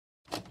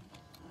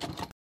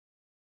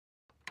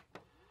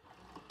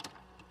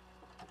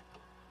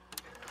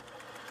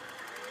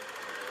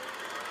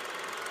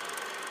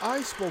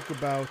I spoke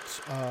about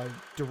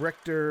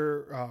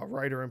director,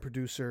 writer, and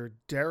producer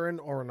Darren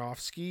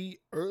Aronofsky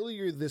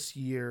earlier this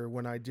year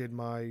when I did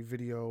my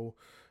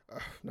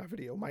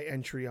my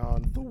entry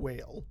on The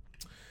Whale.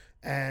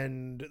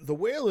 And The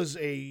Whale is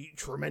a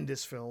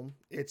tremendous film.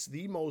 It's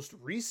the most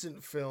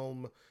recent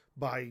film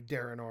by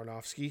Darren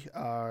Aronofsky.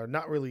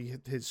 Not really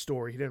his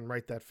story, he didn't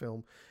write that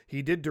film.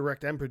 He did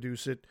direct and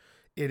produce it.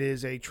 It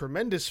is a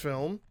tremendous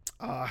film.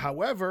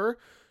 However,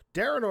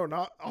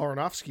 Darren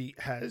Aronofsky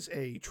has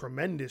a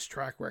tremendous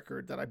track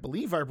record that I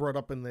believe I brought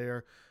up in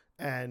there.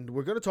 And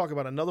we're going to talk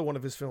about another one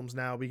of his films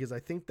now because I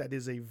think that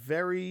is a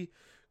very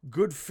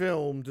good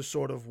film to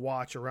sort of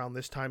watch around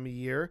this time of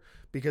year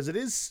because it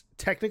is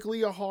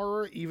technically a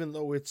horror, even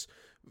though it's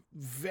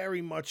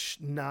very much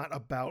not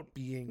about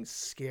being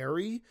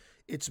scary.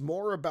 It's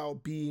more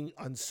about being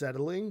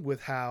unsettling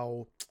with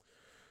how,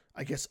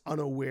 I guess,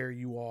 unaware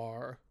you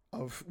are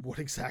of what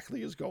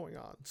exactly is going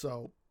on.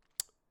 So,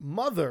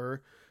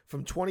 Mother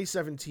from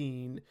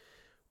 2017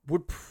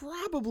 would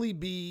probably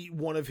be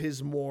one of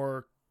his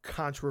more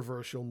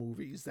controversial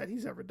movies that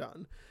he's ever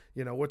done.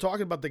 You know, we're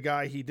talking about the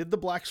guy, he did The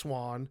Black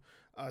Swan.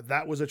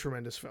 That was a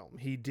tremendous film.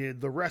 He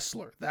did The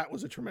Wrestler. That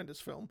was a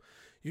tremendous film.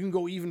 You can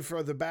go even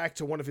further back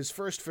to one of his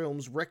first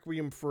films,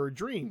 Requiem for a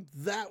Dream.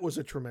 That was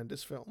a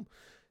tremendous film.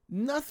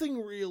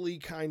 Nothing really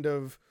kind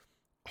of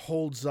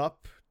holds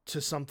up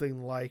to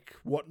something like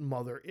what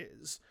Mother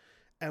is.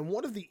 And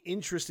one of the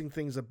interesting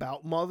things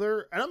about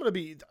Mother, and I'm going to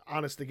be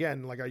honest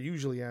again, like I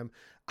usually am,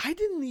 I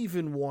didn't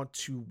even want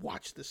to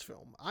watch this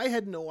film. I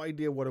had no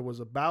idea what it was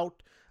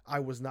about. I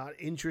was not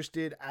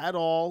interested at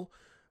all.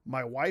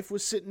 My wife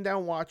was sitting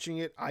down watching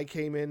it. I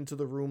came into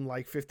the room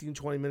like 15,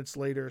 20 minutes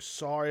later,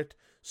 saw it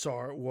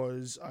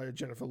was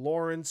Jennifer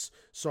Lawrence,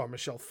 saw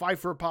Michelle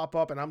Pfeiffer pop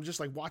up, and I'm just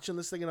like watching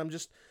this thing, and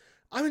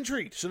I'm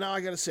intrigued. So now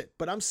I got to sit,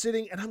 but I'm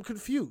sitting and I'm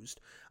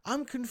confused.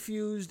 I'm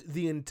confused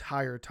the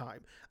entire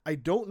time. I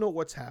don't know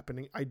what's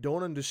happening. I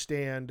don't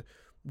understand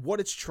what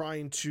it's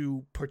trying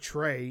to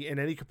portray in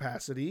any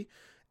capacity.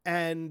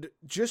 And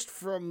just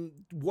from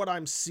what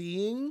I'm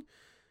seeing,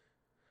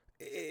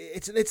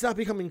 it's not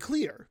becoming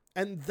clear.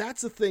 And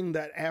that's the thing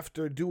that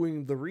after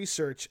doing the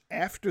research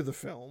after the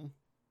film,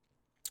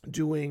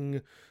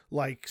 doing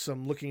like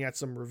some looking at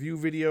some review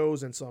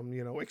videos and some,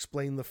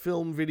 explain the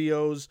film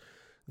videos,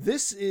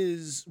 this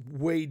is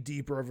way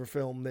deeper of a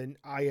film than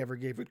I ever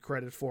gave it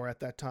credit for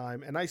at that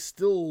time. And I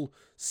still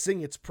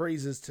sing its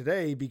praises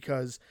today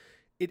because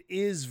it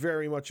is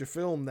very much a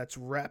film that's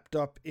wrapped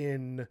up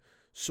in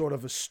sort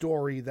of a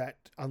story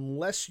that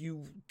unless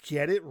you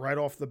get it right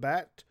off the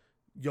bat,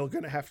 you're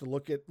going to have to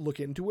look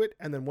into it.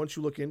 And then once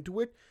you look into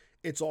it,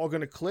 it's all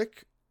going to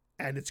click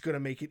and it's going to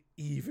make it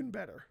even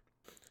better.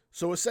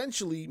 So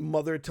essentially,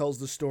 Mother tells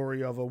the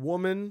story of a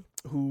woman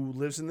who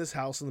lives in this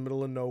house in the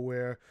middle of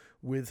nowhere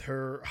with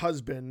her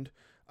husband,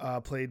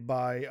 played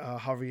by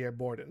Javier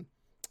Bardem.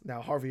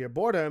 Now, Javier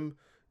Bardem,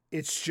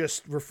 it's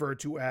just referred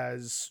to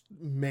as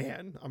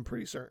man, I'm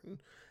pretty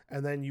certain.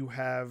 And then you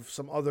have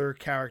some other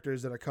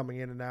characters that are coming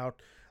in and out.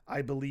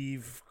 I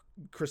believe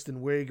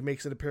Kristen Wiig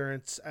makes an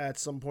appearance at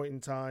some point in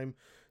time.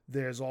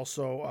 There's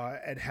also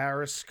Ed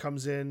Harris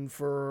comes in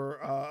for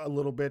a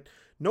little bit.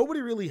 Nobody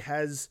really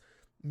has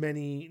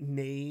many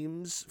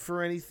names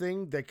for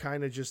anything. They're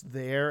kind of just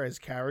there as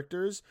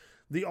characters.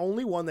 The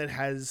only one that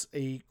has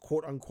a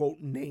quote unquote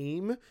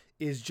name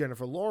is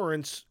Jennifer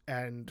Lawrence,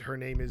 and her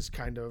name is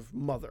kind of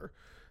Mother.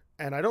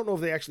 And I don't know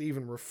if they actually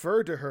even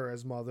refer to her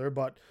as Mother,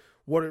 but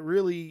what it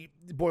really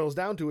boils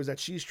down to is that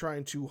she's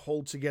trying to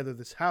hold together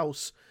this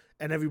house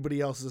and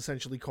everybody else is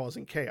essentially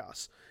causing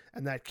chaos.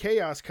 And that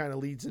chaos kind of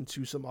leads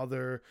into some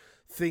other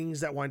things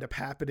that wind up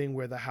happening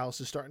where the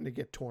house is starting to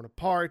get torn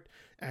apart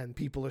and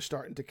people are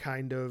starting to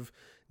kind of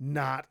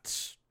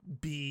not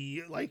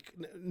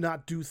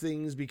do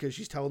things because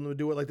she's telling them to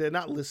do it. Like they're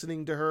not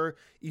listening to her,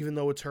 even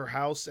though it's her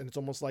house. And it's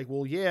almost like,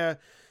 well, yeah,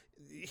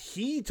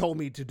 he told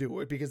me to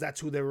do it because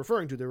that's who they're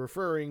referring to. They're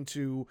referring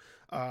to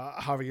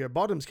Javier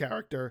Bardem's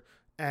character.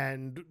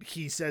 And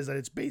he says that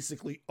it's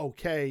basically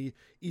okay,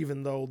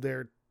 even though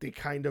they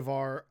kind of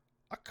are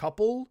a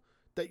couple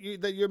that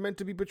you're meant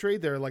to be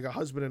portrayed. They're like a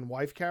husband and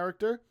wife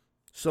character.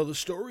 So the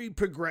story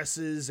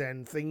progresses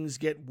and things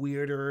get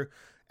weirder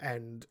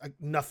and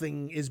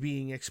nothing is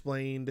being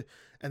explained.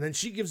 And then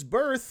she gives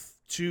birth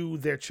to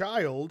their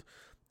child.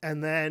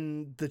 And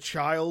then the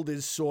child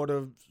is sort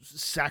of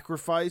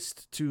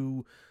sacrificed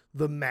to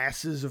the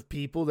masses of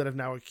people that have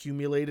now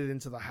accumulated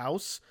into the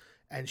house.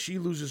 And she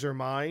loses her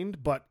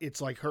mind, but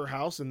it's like her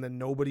house, and then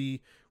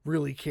nobody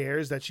really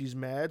cares that she's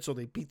mad, so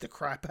they beat the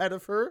crap out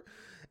of her.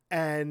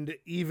 And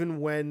even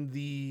when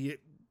the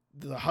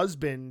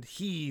husband,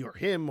 he or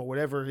him or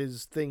whatever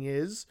his thing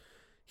is,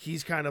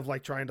 he's kind of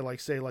like trying to like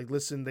say like,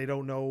 listen, they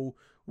don't know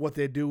what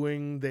they're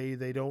doing,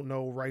 they don't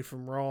know right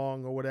from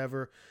wrong or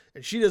whatever,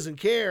 and she doesn't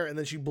care, and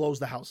then she blows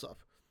the house up.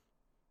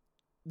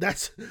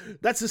 That's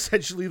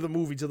essentially the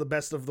movie to the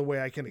best of the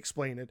way I can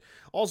explain it.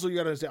 Also, you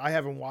gotta understand, I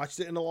haven't watched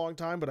it in a long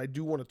time, but I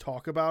do want to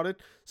talk about it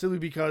simply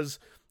because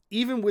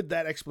even with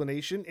that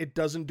explanation, it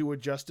doesn't do it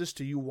justice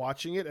to you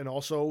watching it, and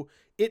also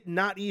it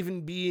not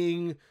even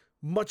being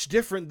much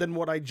different than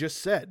what I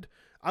just said.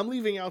 I'm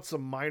leaving out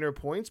some minor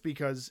points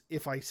because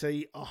if I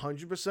say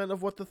 100%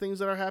 of what the things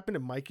that are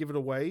happening, it might give it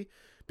away,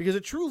 because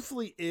it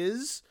truthfully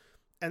is,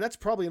 and that's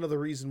probably another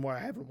reason why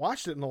I haven't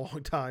watched it in a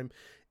long time.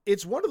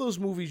 It's one of those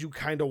movies you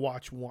kind of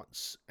watch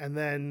once, and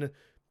then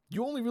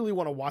you only really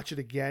want to watch it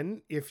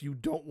again if you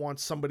don't want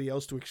somebody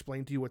else to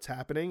explain to you what's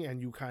happening, and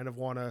you kind of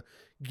want to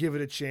give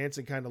it a chance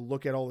and kind of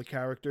look at all the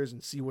characters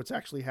and see what's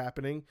actually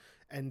happening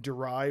and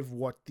derive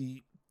what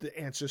the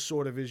answer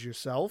sort of is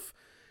yourself.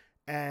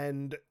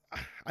 And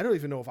I don't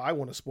even know if I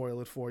want to spoil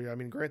it for you. I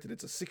mean, granted,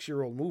 it's a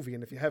 6-year-old movie,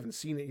 and if you haven't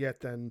seen it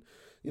yet, then,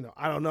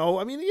 I don't know.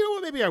 I mean, you know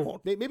what? Maybe I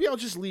won't. Maybe I'll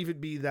just leave it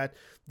be that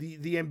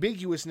the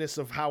ambiguousness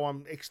of how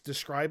I'm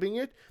describing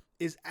it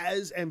is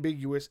as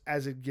ambiguous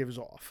as it gives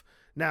off.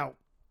 Now,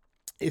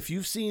 if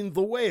you've seen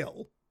The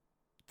Whale,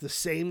 the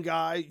same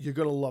guy, you're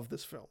going to love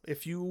this film.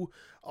 If you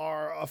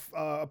are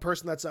a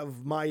person that's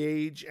of my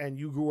age and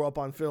you grew up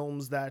on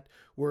films that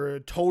were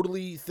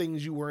totally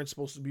things you weren't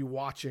supposed to be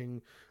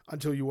watching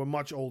until you were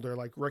much older,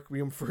 like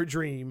Requiem for a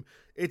Dream,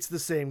 it's the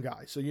same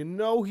guy. So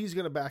he's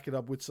going to back it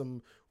up with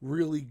some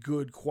really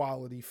good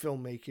quality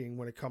filmmaking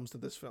when it comes to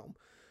this film.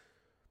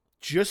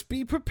 Just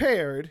be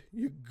prepared.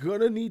 You're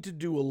going to need to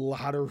do a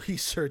lot of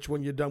research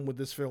when you're done with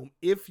this film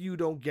if you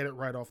don't get it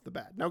right off the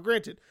bat. Now,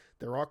 granted,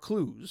 there are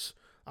clues.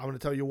 I'm going to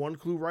tell you one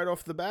clue right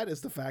off the bat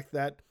is the fact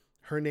that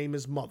her name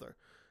is Mother.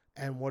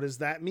 And what does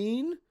that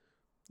mean?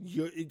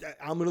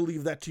 I'm going to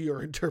leave that to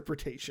your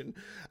interpretation.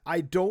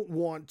 I don't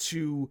want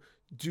to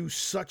do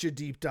such a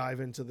deep dive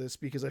into this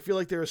because I feel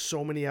like there are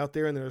so many out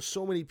there and there are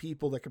so many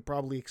people that could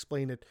probably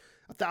explain it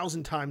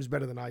 1,000 times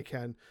better than I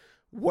can.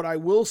 What I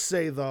will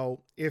say,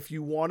 though, if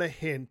you want a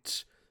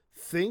hint,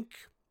 think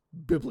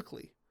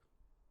biblically.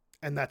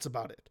 And that's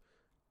about it.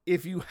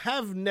 If you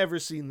have never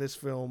seen this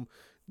film,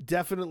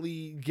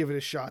 definitely give it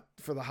a shot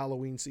for the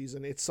Halloween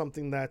season. It's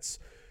something that's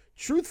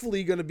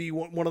truthfully going to be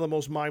one of the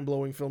most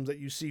mind-blowing films that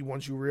you see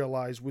once you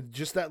realize, with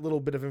just that little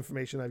bit of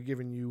information I've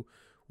given you,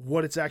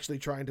 what it's actually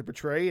trying to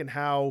portray and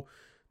how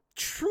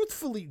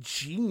truthfully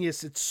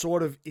genius it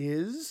sort of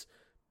is,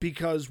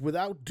 because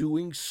without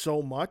doing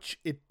so much,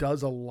 it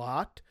does a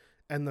lot,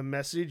 and the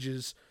message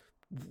is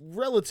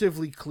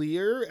relatively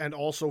clear and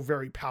also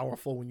very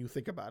powerful when you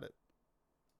think about it.